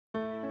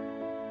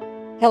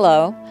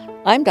Hello,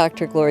 I'm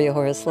Dr. Gloria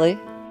Horsley.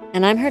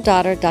 And I'm her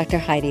daughter, Dr.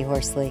 Heidi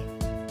Horsley.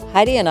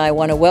 Heidi and I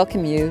want to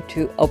welcome you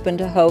to Open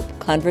to Hope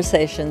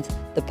Conversations,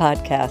 the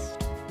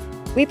podcast.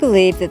 We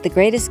believe that the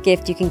greatest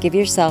gift you can give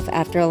yourself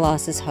after a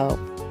loss is hope,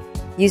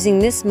 using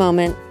this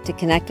moment to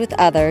connect with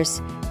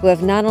others who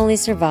have not only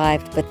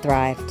survived but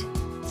thrived.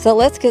 So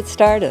let's get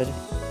started.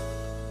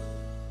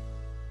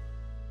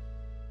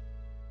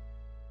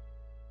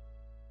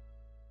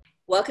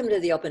 Welcome to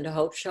the Open to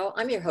Hope Show.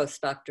 I'm your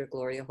host, Dr.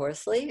 Gloria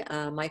Horsley.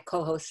 My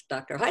co-host,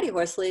 Dr. Heidi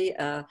Horsley,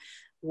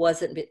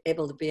 wasn't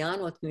able to be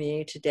on with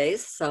me today,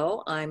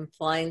 so I'm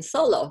flying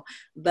solo.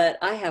 But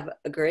I have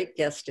a great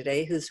guest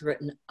today who's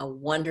written a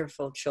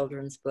wonderful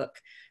children's book,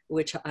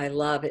 which I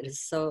love.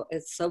 It's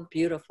so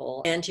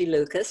beautiful. Angie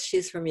Lucas,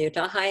 she's from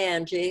Utah. Hi,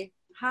 Angie.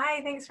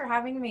 Hi, thanks for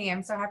having me.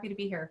 I'm so happy to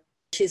be here.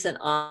 She's an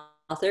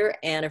author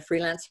and a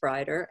freelance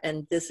writer,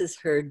 and this is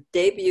her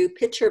debut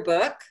picture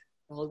book.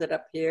 Hold it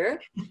up here.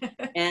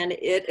 And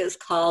it is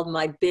called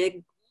My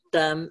Big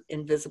Dumb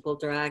Invisible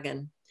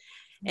Dragon.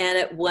 And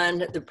it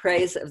won the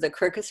praise of the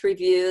Kirkus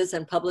Reviews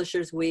and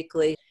Publishers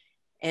Weekly.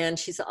 And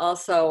she's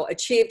also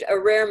achieved a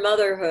rare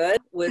motherhood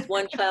with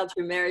one child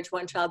through marriage,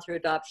 one child through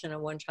adoption,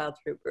 and one child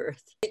through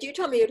birth. Did you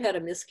tell me you'd had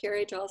a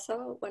miscarriage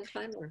also at one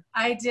time? Or?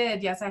 I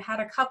did, yes. I had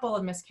a couple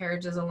of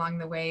miscarriages along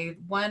the way.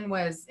 One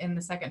was in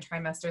the second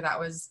trimester. That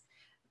was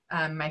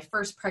my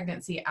first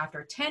pregnancy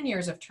after 10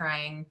 years of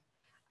trying.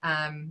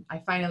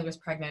 I finally was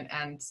pregnant,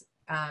 and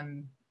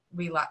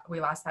we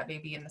lost that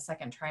baby in the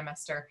second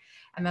trimester.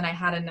 And then I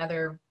had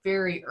another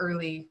very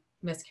early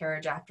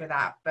miscarriage after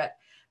that. But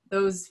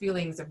those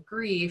feelings of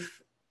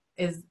grief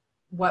is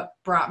what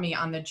brought me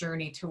on the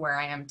journey to where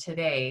I am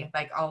today.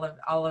 Like all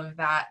of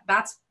that,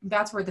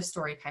 that's where the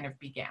story kind of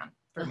began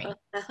for me.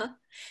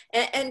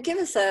 And give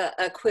us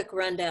a quick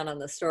rundown on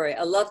the story.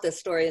 I love the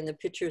story and the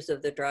pictures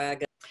of the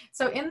dragon.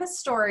 So in the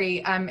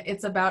story,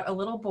 it's about a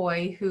little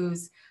boy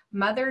whose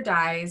mother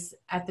dies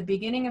at the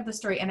beginning of the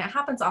story, and it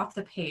happens off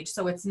the page,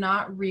 so it's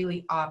not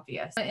really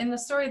obvious. In the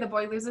story, the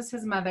boy loses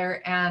his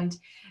mother, and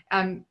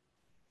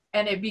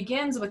it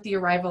begins with the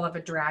arrival of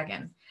a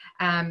dragon,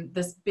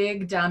 this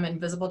big, dumb,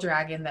 invisible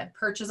dragon that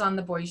perches on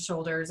the boy's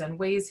shoulders and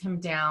weighs him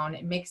down.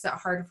 It makes it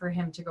hard for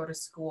him to go to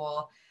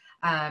school.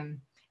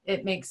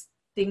 It makes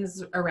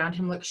things around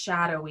him look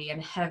shadowy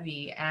and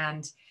heavy,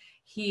 and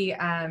he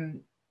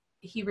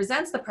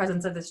resents the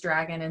presence of this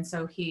dragon, and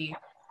so he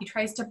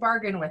tries to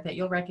bargain with it.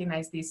 You'll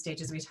recognize these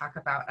stages we talk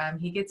about.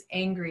 He gets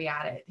angry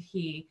at it.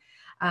 He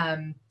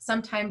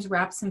sometimes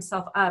wraps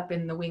himself up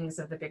in the wings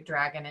of the big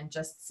dragon and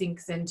just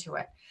sinks into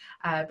it.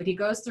 But he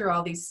goes through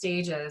all these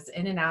stages,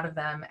 in and out of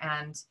them,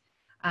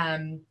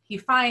 and he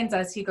finds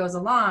as he goes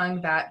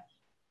along that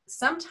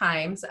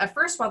sometimes, at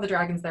first while the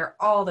dragon's there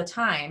all the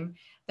time,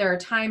 there are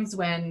times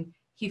when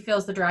he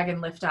feels the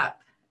dragon lift up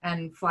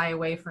and fly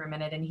away for a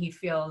minute, and he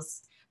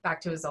feels back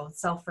to his old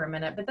self for a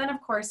minute. But then, of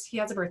course, he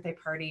has a birthday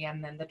party,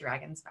 and then the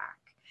dragon's back.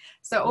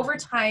 So over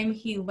time,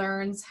 he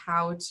learns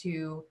how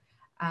to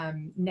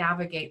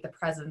navigate the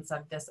presence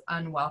of this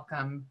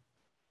unwelcome,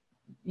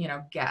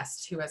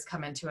 guest who has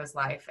come into his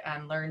life,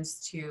 and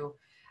learns to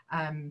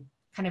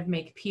kind of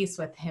make peace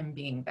with him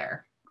being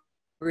there.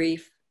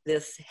 Grief,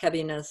 this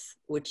heaviness,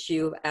 which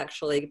you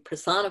actually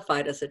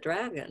personified as a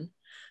dragon,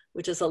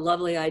 which is a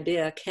lovely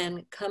idea,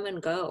 can come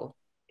and go.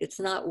 It's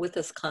not with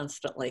us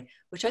constantly,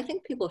 which I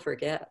think people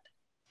forget.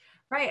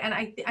 Right. And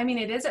I mean,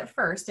 it is at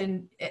first.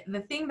 And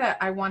the thing that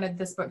I wanted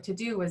this book to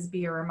do was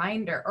be a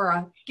reminder,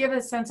 or give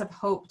a sense of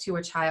hope to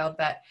a child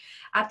that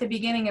at the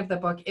beginning of the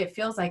book, it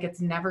feels like it's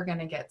never going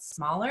to get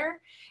smaller.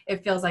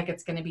 It feels like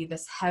it's going to be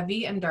this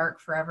heavy and dark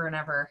forever and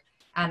ever.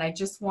 And I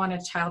just want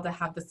a child to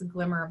have this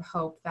glimmer of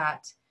hope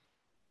that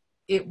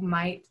it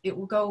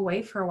will go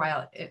away for a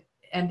while.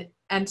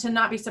 And to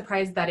not be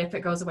surprised that if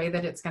it goes away,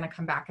 that it's going to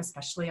come back,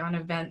 especially on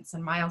events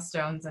and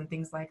milestones and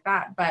things like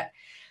that. But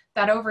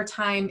that over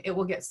time, it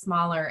will get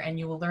smaller and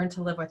you will learn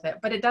to live with it.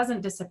 But it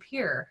doesn't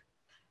disappear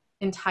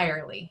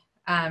entirely.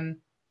 And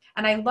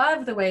I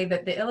love the way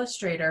that the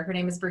illustrator, her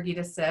name is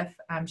Birgitta Sif,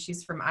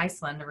 she's from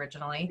Iceland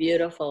originally.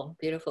 Beautiful,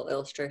 beautiful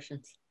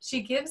illustrations.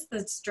 She gives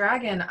this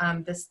dragon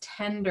this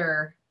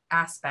tender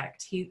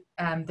aspect.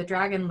 The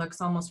dragon looks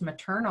almost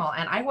maternal,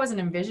 and I wasn't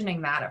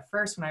envisioning that at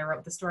first when I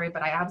wrote the story,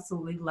 but I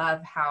absolutely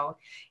love how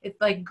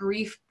it's like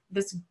grief,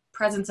 this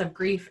presence of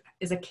grief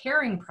is a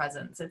caring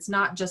presence. It's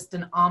not just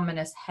an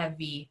ominous,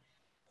 heavy,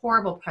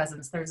 horrible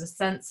presence. There's a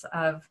sense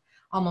of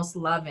almost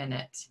love in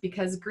it,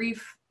 because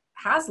grief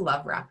has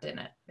love wrapped in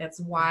it. That's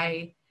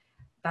why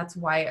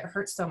it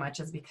hurts so much,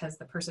 is because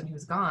the person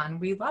who's gone,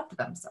 we loved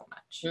them so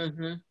much.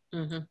 Mm-hmm.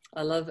 Mm-hmm.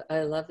 I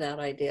love that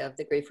idea of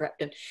the grief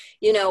wrapped in.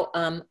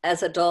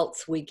 As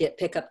adults, we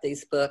pick up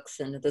these books,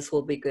 and this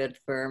will be good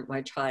for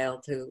my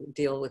child to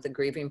deal with the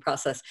grieving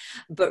process.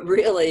 But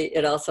really,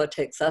 it also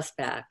takes us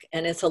back,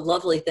 and it's a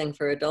lovely thing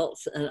for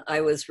adults. And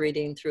I was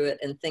reading through it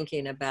and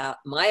thinking about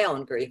my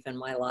own grief in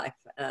my life,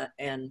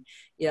 and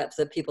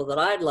the people that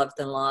I'd loved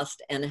and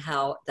lost, and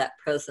how that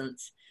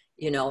presence,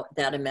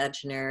 that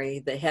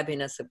imaginary, the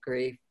heaviness of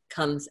grief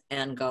comes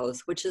and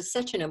goes, which is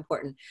such an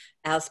important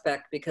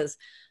aspect, because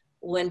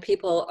when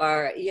people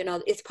are, you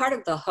know, it's part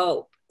of the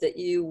hope that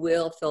you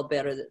will feel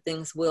better, that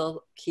things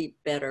will keep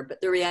better.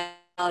 But the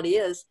reality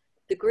is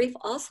the grief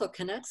also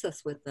connects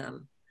us with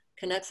them,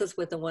 connects us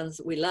with the ones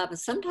we love. And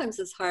sometimes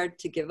it's hard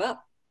to give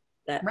up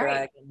that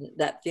Right. dragon,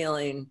 that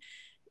feeling.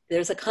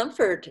 There's a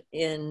comfort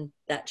in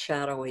that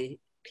shadowy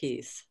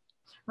piece.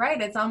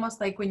 Right. It's almost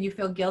like when you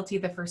feel guilty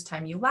the first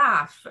time you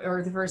laugh,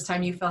 or the first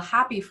time you feel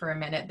happy for a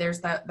minute,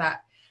 there's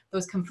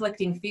those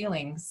conflicting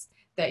feelings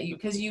that you,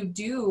 because you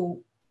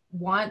do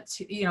want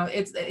to, you know,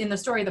 it's in the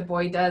story, the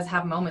boy does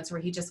have moments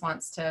where he just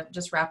wants to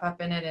just wrap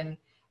up in it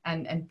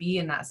and be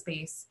in that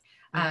space.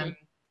 Mm-hmm.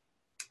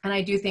 And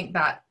I do think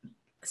that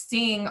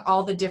seeing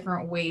all the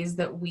different ways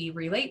that we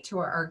relate to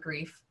our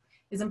grief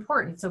is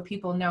important, so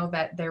people know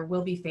that there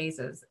will be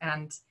phases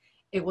and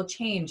it will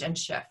change and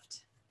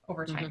shift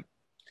over time. Mm-hmm.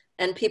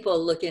 And people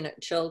looking at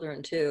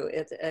children too.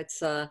 It's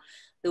the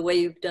way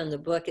you've done the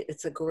book.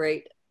 It's a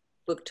great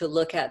book to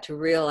look at, to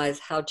realize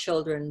how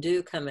children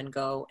do come and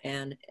go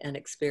and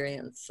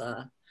experience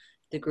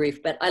the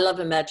grief. But I love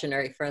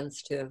imaginary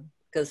friends too,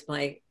 because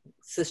my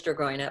sister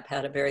growing up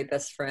had a very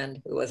best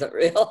friend who wasn't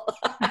real.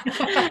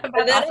 And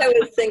then I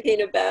was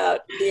thinking about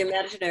the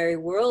imaginary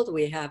world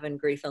we have in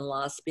grief and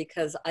loss,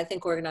 because I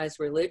think organized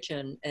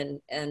religion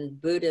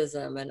and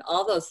Buddhism and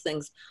all those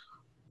things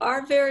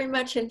are very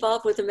much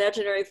involved with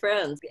imaginary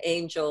friends,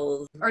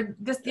 angels. Or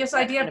this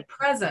idea of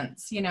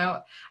presence, you know.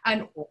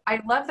 And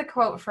I love the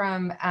quote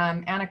from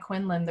Anna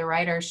Quinlan, the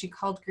writer. She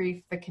called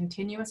grief the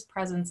continuous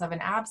presence of an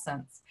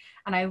absence.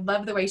 And I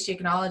love the way she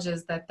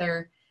acknowledges that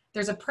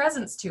there's a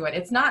presence to it.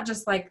 It's not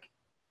just like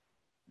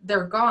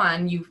they're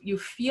gone. You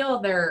feel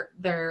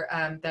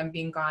them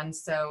being gone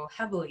so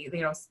heavily.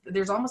 You know,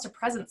 there's almost a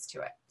presence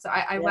to it. So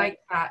I like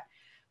that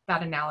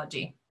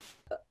analogy.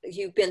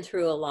 You've been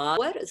through a lot.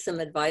 What is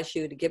some advice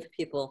you would give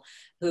people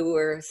who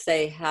are,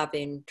 say,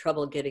 having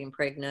trouble getting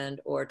pregnant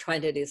or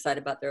trying to decide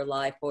about their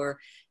life, or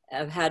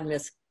have had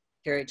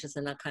miscarriages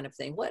and that kind of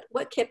thing?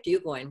 What kept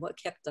you going?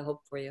 What kept the hope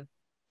for you?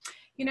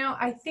 You know,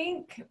 I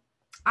think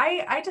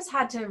I just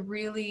had to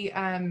really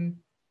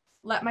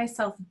let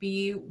myself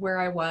be where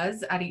I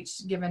was at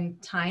each given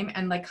time,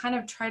 and like kind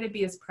of try to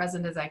be as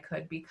present as I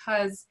could,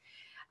 because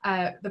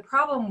the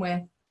problem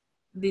with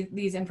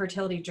these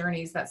infertility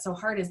journeys that's so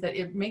hard is that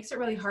it makes it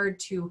really hard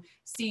to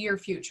see your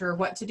future,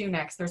 what to do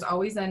next. There's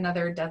always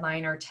another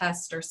deadline or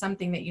test or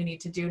something that you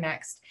need to do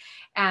next.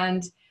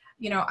 And,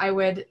 you know, I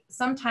would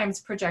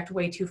sometimes project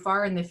way too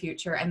far in the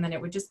future, and then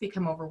it would just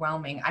become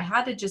overwhelming. I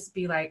had to just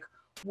be like,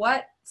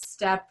 what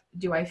step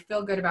do I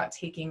feel good about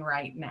taking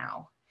right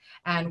now?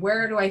 And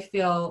where do I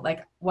feel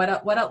like,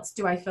 what else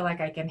do I feel like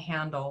I can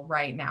handle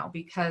right now?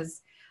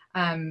 Because,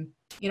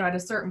 you know, at a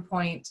certain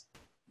point,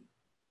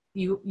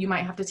 you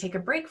might have to take a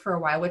break for a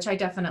while, which I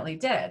definitely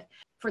did.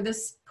 For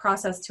this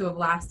process to have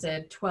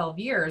lasted 12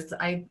 years,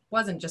 I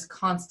wasn't just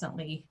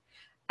constantly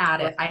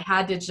at it. I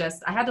had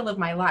to live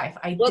my life.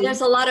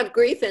 There's a lot of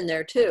grief in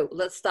there too.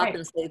 Let's stop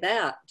and say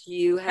that.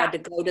 You had to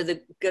go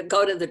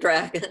to the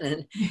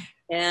dragon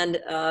and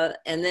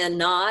then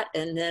not,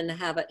 and then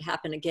have it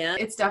happen again.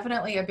 It's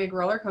definitely a big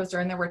roller coaster.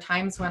 And there were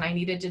times when I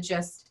needed to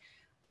just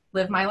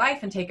live my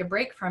life and take a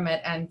break from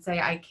it and say,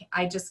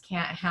 I just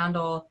can't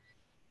handle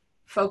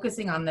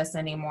focusing on this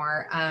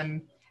anymore.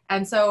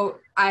 And so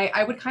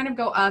I would kind of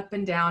go up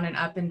and down and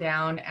up and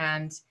down.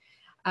 And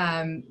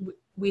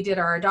we did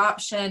our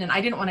adoption, and I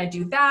didn't want to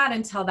do that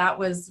until that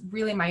was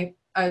really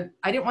I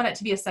didn't want it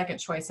to be a second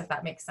choice, if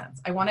that makes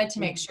sense. I wanted to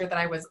make sure that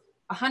I was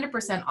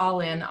 100% all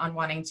in on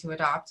wanting to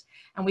adopt.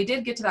 And we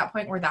did get to that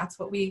point where that's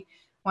what we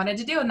wanted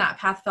to do, and that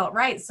path felt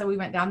right. So we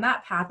went down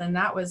that path, and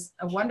that was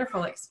a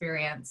wonderful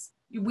experience.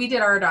 We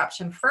did our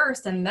adoption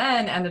first, and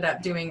then ended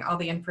up doing all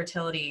the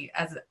infertility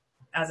as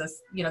a,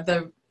 you know,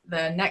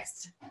 the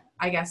next,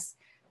 I guess,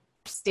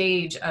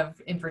 stage of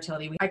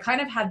infertility. I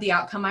kind of had the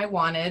outcome I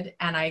wanted,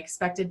 and I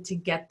expected to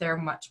get there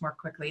much more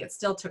quickly. It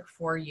still took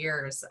 4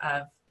 years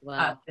of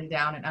up and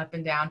down and up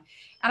and down.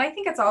 And I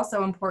think it's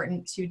also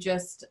important to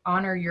just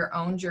honor your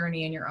own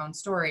journey and your own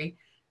story.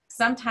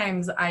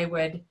 Sometimes I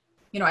would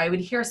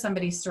hear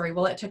somebody's story.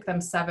 Well, it took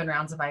them 7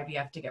 rounds of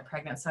IVF to get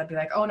pregnant. So I'd be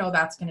like, oh no,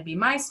 that's going to be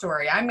my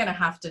story. I'm going to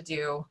have to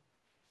do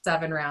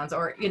 7 rounds.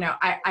 Or, you know,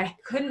 I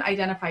couldn't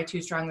identify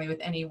too strongly with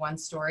any one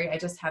story. I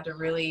just had to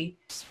really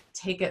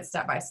take it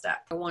step by step.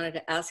 I wanted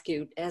to ask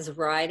you, has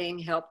writing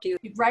helped you?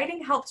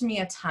 Writing helped me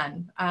a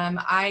ton.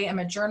 I am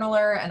a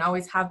journaler and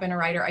always have been a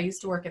writer. I used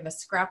to work in the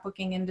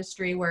scrapbooking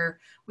industry where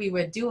we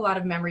would do a lot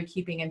of memory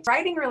keeping, and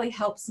writing really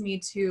helps me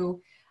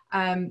to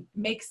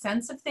make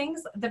sense of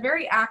things. The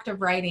very act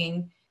of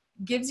writing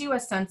gives you a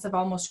sense of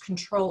almost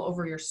control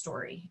over your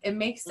story. It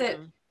makes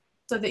it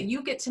so that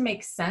you get to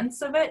make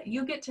sense of it.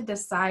 You get to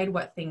decide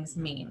what things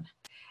mean.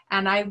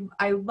 And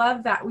I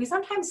love that. We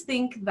sometimes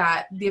think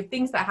that the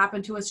things that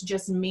happen to us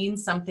just mean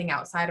something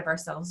outside of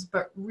ourselves,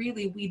 but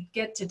really we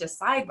get to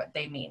decide what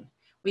they mean.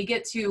 We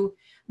get to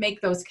make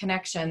those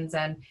connections,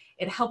 and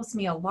it helps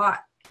me a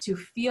lot to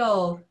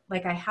feel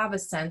like I have a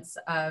sense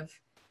of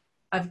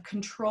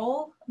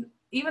control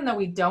even though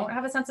we don't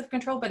have a sense of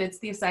control, but it's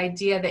this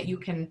idea that you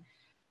can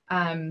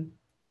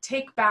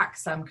take back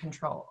some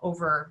control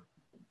over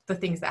the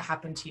things that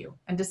happen to you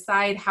and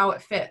decide how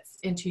it fits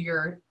into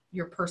your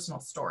personal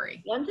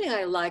story. One thing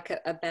I like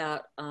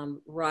about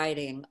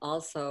writing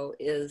also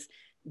is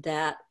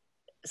that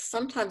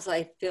sometimes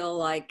I feel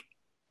like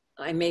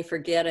I may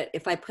forget it.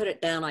 If I put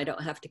it down, I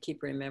don't have to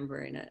keep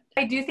remembering it.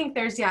 I do think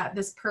there's,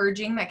 this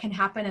purging that can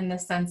happen in the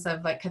sense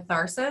of like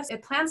catharsis.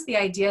 It plants the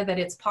idea that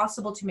it's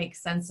possible to make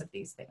sense of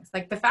these things.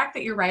 Like the fact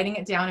that you're writing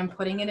it down and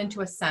putting it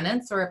into a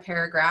sentence or a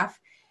paragraph,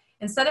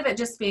 instead of it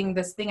just being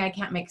this thing I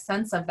can't make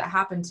sense of that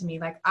happened to me,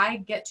 like I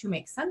get to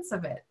make sense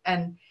of it.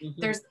 And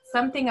there's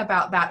something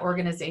about that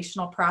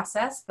organizational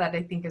process that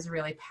I think is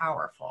really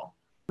powerful.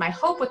 My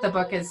hope with the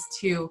book is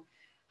to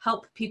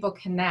help people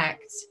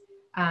connect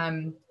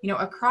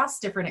across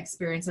different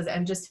experiences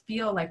and just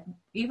feel like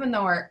even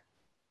though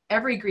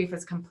every grief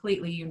is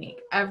completely unique,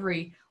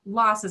 every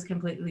loss is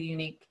completely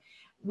unique,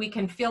 we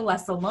can feel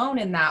less alone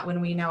in that when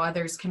we know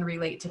others can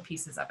relate to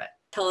pieces of it.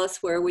 Tell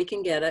us where we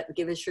can get it.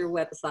 Give us your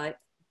website.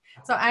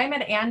 So I'm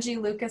at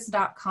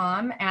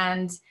angielucas.com,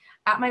 and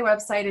at my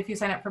website, if you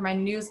sign up for my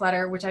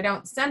newsletter, which I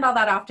don't send all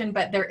that often,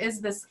 but there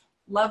is this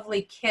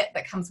lovely kit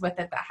that comes with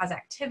it that has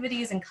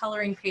activities and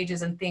coloring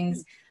pages and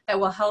things that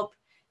will help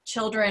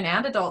children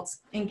and adults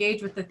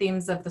engage with the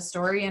themes of the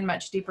story in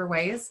much deeper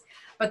ways.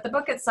 But the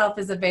book itself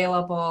is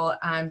available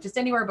just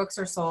anywhere books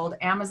are sold: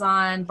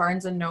 Amazon,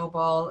 Barnes &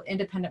 Noble,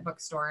 independent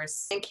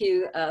bookstores. Thank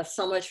you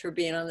so much for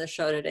being on the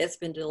show today. It's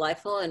been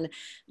delightful, and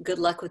good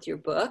luck with your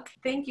book.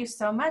 Thank you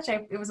so much.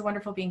 It was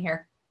wonderful being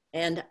here.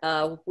 And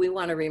we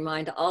want to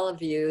remind all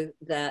of you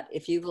that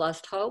if you've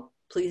lost hope,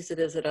 please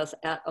visit us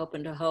at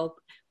Open to Hope,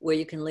 where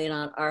you can lean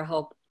on our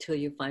hope till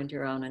you find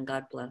your own, and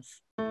God bless.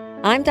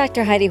 I'm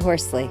Dr. Heidi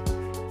Horsley.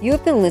 You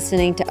have been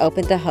listening to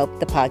Open to Hope,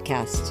 the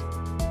podcast.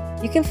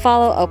 You can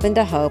follow Open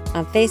to Hope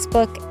on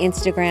Facebook,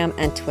 Instagram,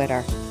 and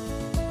Twitter.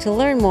 To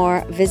learn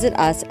more, visit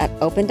us at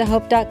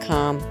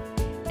opentohope.com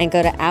and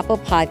go to Apple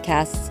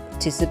Podcasts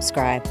to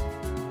subscribe.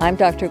 I'm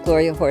Dr.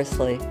 Gloria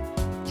Horsley.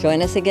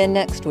 Join us again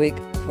next week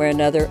for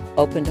another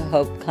Open to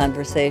Hope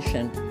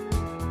conversation,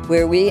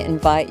 where we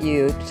invite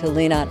you to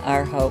lean on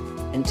our hope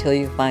until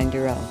you find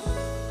your own.